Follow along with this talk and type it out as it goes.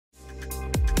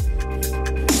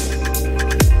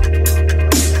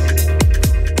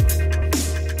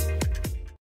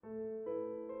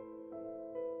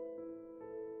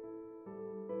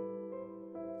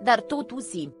Dar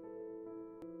totuși.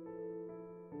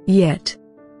 Yet.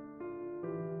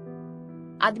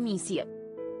 Admisie.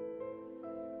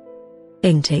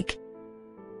 Intake.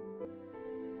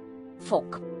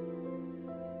 Foc.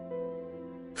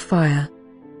 Fire.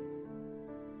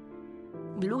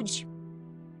 Blugi.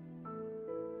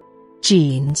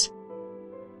 Jeans.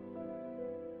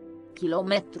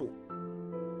 Kilometru.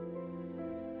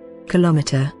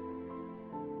 Kilometer.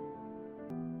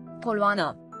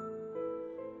 Coloană.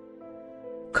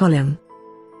 Column.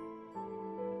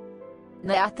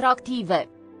 Neatractive.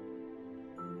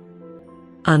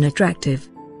 Unattractive.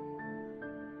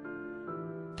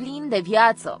 Plin de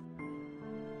viață.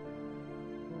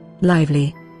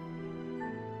 Lively.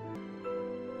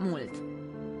 Mult.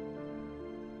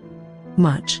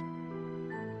 Much.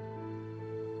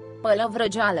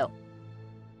 Pălăvrăgeală.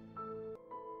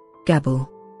 Gabble.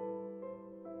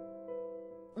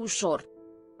 Ușor.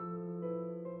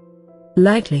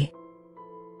 Lightly.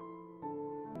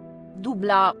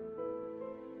 Dubla.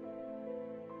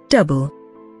 Double.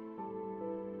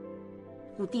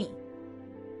 Cutii.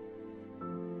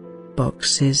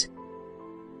 Boxes.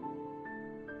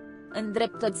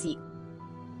 Îndreptăți.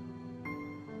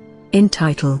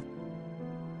 Entitle.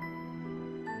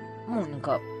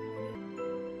 Muncă.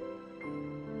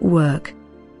 Work.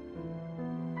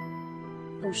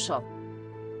 Ușă.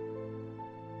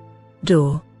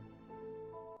 Door.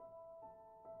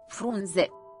 Frunze.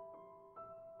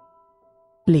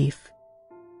 Leaf.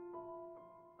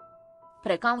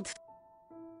 Precaut.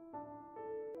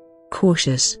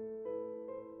 Cautious.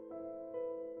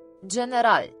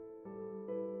 General.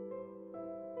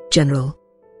 General.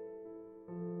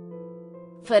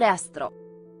 Fereastră.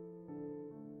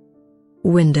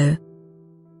 Window.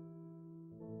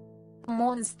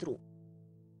 Monstru.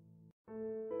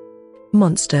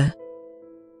 Monster.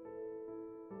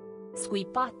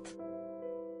 Scuipat.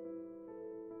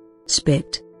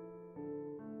 Spit.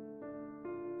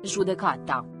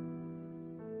 Judecata.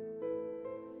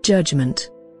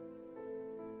 Judgment.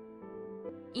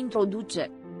 Introduce.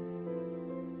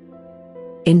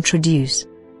 Introduce.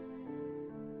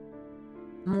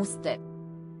 Muste.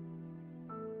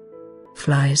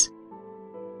 Flies.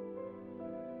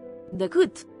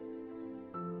 Decât.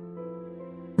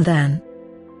 Than.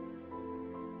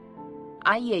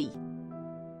 A ei.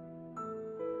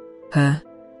 Her.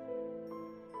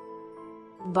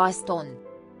 Baston.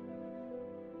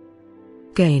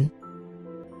 Gain.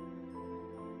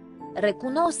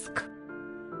 Recunosc.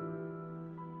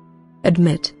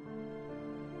 Admit.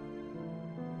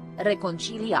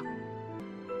 Reconcilia.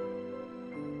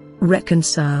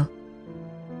 Reconcile.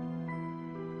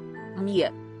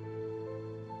 Mie.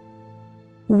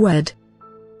 Wed.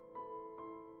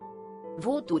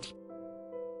 Voturi.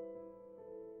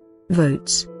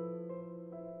 Votes.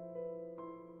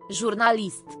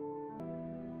 Jurnalist.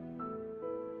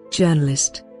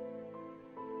 Journalist.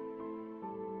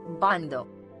 Bandă.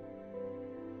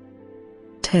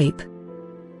 Tape.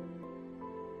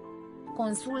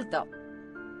 Consultă.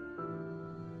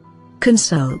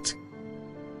 Consult.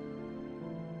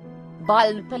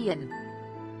 Ballpen.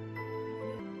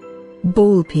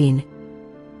 Ballpen.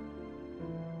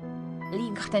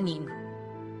 Lightning.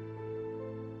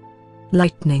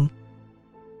 Lightning.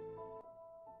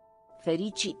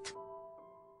 Fericit.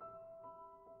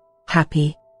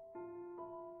 Happy.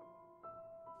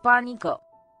 Panică.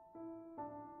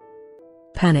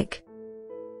 Panic.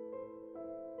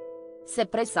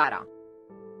 Sepresara.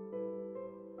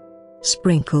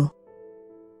 Sprinkle.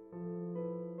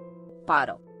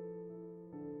 Pară.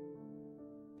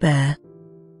 Bear.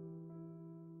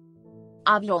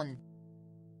 Avion.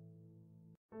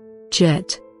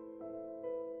 Jet.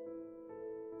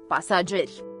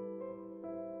 Pasageri.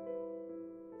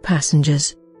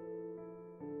 Passengers.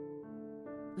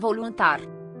 Voluntar.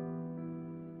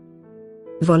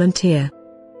 Volunteer.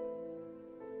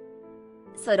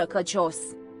 Sărăcăcios.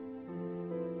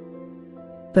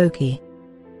 Bogey.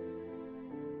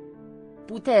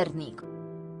 Puternic.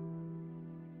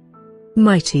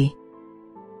 Mighty.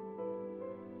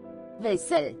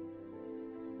 Vesel.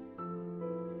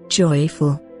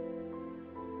 Joyful.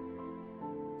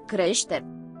 Crește.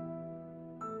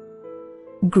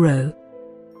 Grow.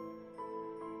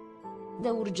 De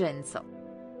urgență.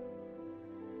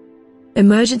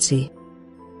 Emergency.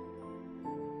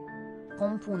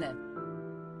 Compune.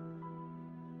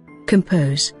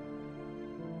 Compose.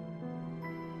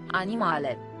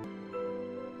 Animale.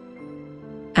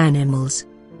 Animals.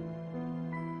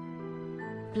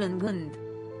 Plângând.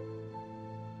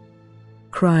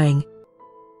 Crying.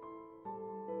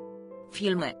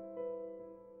 Filme.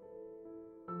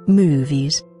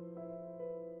 Movies.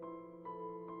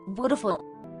 Vârfă.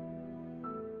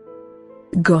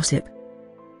 Gossip.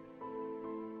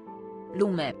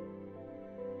 Lume.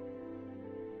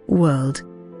 World.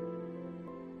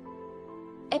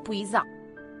 Epuiza.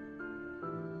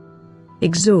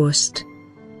 Exhaust.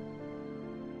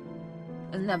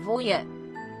 În nevoie.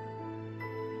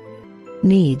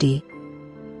 Needy.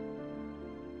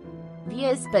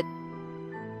 Viespet.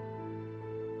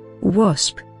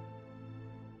 Wasp.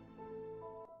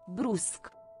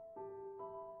 Brusc.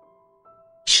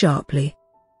 Sharply.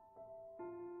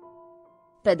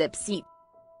 Pedepsi.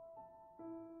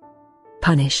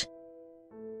 Punish.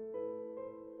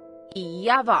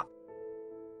 Ea va.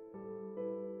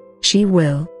 She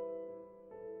will.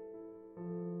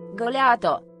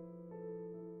 Găleată.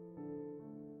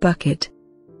 Bucket.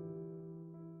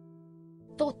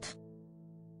 Tot.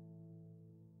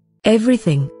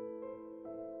 Everything.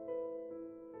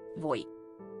 Voi.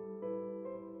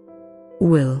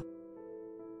 Will.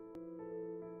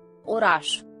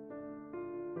 Oraș.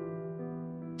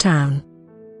 Town.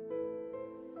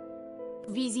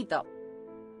 Vizită.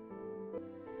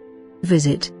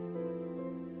 Visit.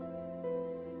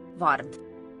 Vard.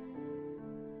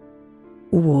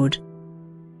 Ward.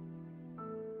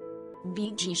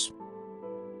 Bigiș.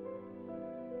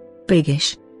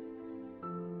 Biggish.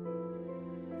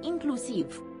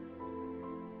 Inclusiv.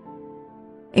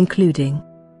 Including.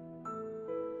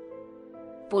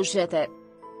 Poșete.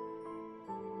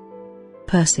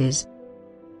 Purses.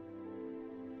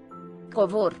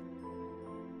 Covor.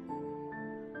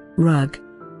 Rug.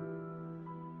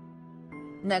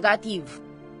 Negativ.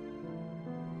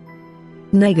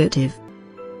 Negative.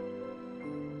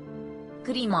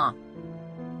 Crima.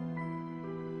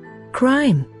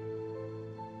 Crime.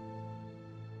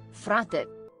 Frate.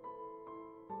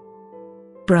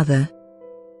 Brother.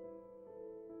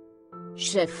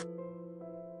 Șef.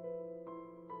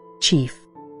 Chief.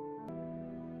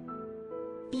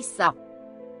 Pisa.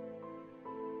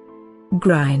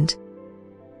 Grind.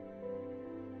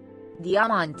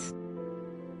 Diamant.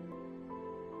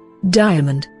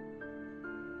 Diamond.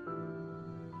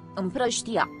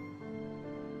 Împrăștia.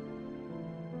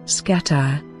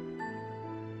 Scatter.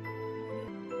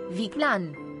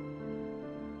 Viclean.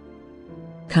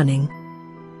 Cunning.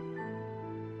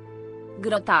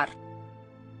 Grătar.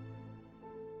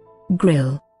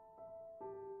 Grill.